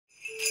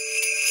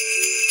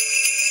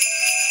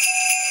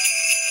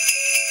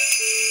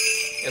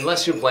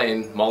unless you're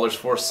playing Mahler's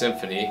Fourth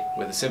Symphony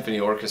with a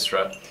symphony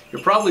orchestra,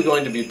 you're probably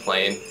going to be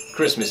playing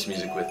Christmas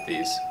music with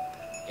these.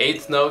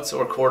 Eighth notes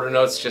or quarter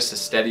notes, just a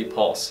steady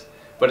pulse.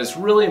 But it's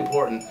really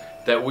important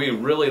that we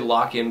really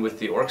lock in with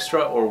the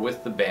orchestra or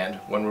with the band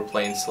when we're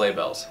playing sleigh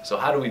bells. So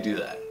how do we do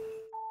that?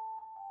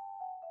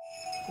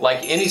 Like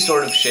any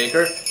sort of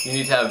shaker, you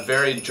need to have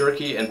very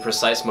jerky and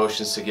precise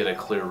motions to get a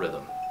clear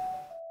rhythm.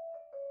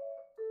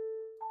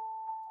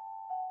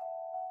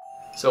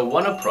 So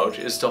one approach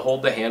is to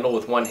hold the handle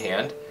with one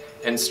hand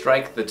and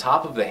strike the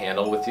top of the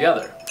handle with the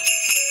other.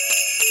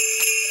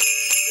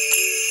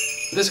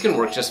 This can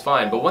work just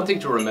fine, but one thing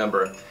to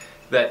remember,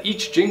 that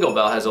each jingle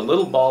bell has a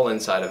little ball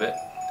inside of it,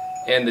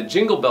 and the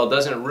jingle bell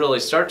doesn't really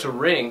start to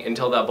ring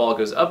until that ball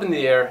goes up in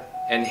the air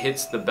and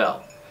hits the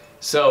bell.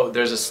 So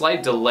there's a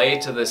slight delay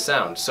to the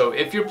sound. So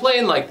if you're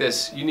playing like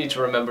this, you need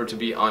to remember to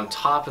be on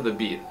top of the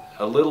beat,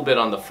 a little bit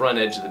on the front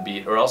edge of the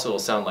beat, or else it will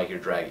sound like you're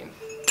dragging.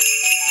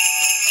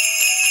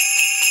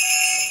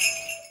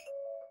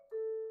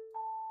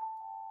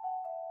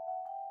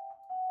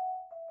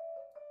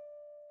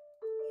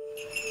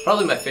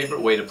 Probably my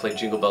favorite way to play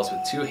jingle bells with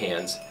two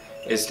hands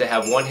is to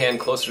have one hand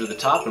closer to the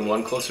top and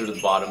one closer to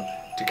the bottom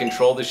to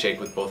control the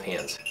shake with both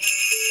hands.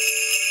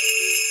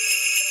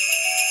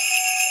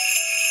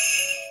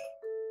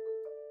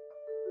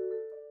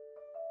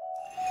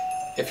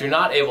 If you're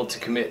not able to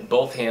commit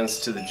both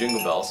hands to the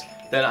jingle bells,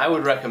 then I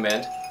would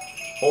recommend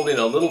holding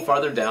a little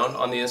farther down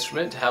on the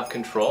instrument to have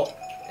control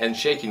and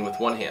shaking with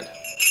one hand.